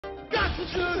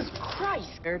Jesus Christ!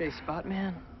 Faraday spot,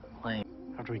 man. Lame.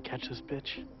 After we catch this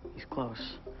bitch, he's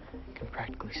close. Can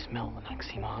practically smell the next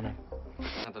scene on him.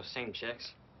 Not those same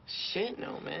chicks. Shit,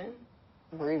 no, man.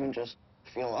 Or even just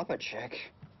feel up a chick.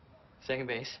 Second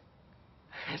base.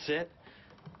 That's it.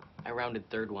 I rounded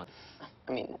third one.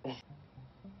 I mean,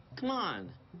 come on.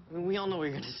 I mean, we all know what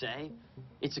you're gonna say.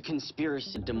 It's a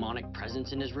conspiracy, demonic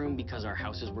presence in his room because our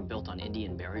houses were built on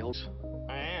Indian burials.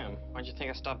 I am. Why'd you think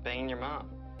I stopped banging your mom?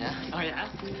 Yeah. Oh,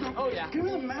 yeah? Oh, yeah. Give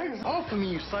me the magazine. Off of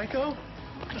me, you psycho.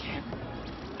 I can't.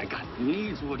 I got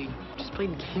knees, Woody. Just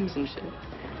played games and shit.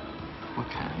 What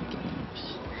kind of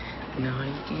games?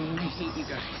 Naughty games. I hate you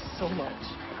guys so much.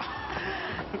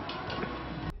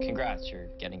 Congrats, you're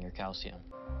getting your calcium.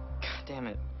 God damn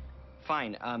it.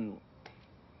 Fine,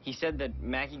 he said that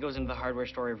Mackie goes into the hardware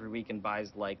store every week and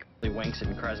buys, like, he wanks it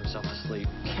and cries himself to sleep.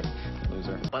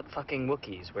 Loser. Butt-fucking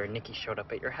Wookiees, where Nikki showed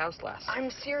up at your house last.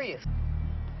 I'm serious.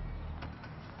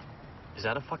 Is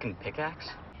that a fucking pickaxe?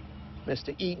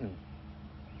 Mr. Eaton.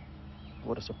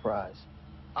 What a surprise.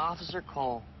 Officer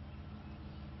Cole.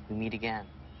 We meet again.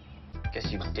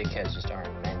 Guess you dickheads just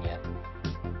aren't men yet.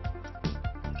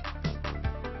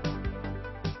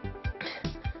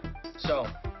 So,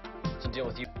 what's the deal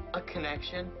with you? A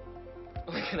connection?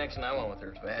 The connection I want with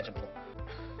her is magical.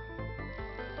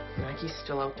 Maggie's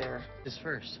still out there. This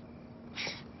first.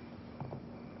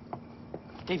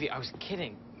 Davey, I was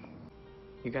kidding.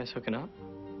 You guys hooking up?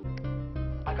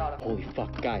 I got him. Holy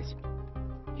fuck, guys.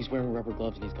 He's wearing rubber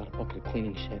gloves and he's got a bucket of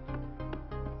cleaning shit.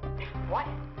 What?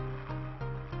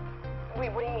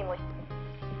 Wait, what do you mean, like...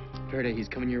 Faraday, he's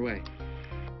coming your way.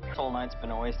 This whole night's been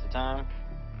a waste of time.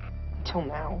 Till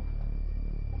now.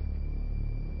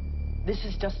 This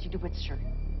is Dusty DeWitt's shirt.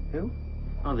 Who?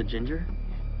 Oh, the ginger?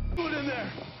 Put in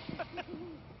there.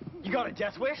 You got a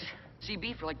death wish?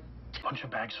 CB for like... Bunch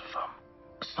of bags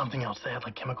of something else. They had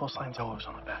like chemical signs always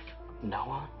on the back.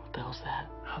 Noah? What the hell's that?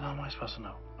 How the hell am I supposed to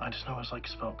know? I just know it's like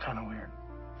spelled kind of weird.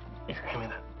 Here, hand me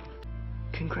that.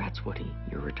 Congrats, Woody.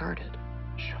 You're retarded.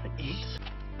 Should I eat?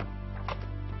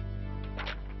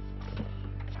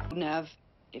 Wouldn't have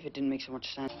if it didn't make so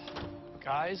much sense.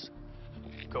 Guys,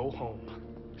 go home.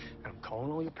 I'm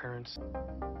calling all your parents.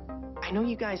 I know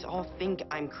you guys all think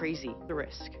I'm crazy. The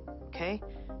risk, okay?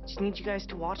 Just need you guys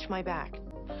to watch my back.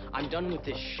 I'm done with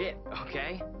this shit,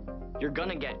 okay? You're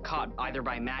gonna get caught either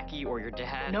by Mackie or your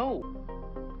dad. No.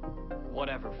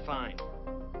 Whatever, fine.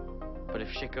 But if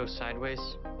shit goes sideways,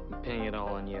 I'm pinning it all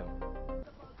on you.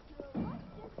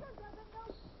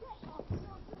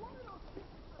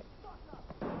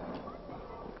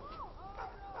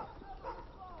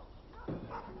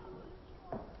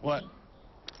 What?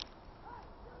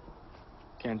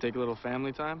 Can't take a little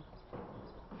family time?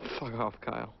 Fuck off,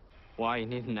 Kyle. Why, you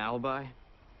need an alibi?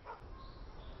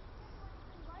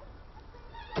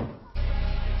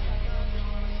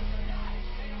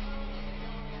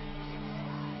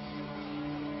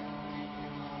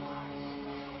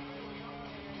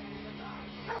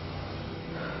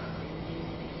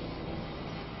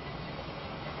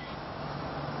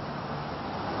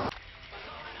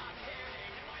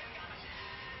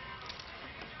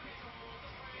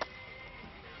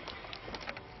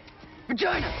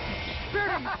 Vagina!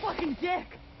 Faraday, you fucking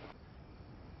dick!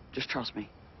 Just trust me.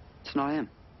 It's not him.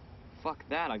 Fuck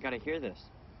that, I gotta hear this.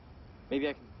 Maybe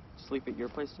I can sleep at your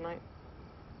place tonight?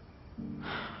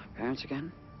 Parents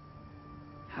again?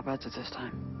 How about it this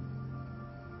time?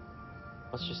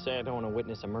 Let's just say I don't want to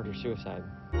witness a murder-suicide.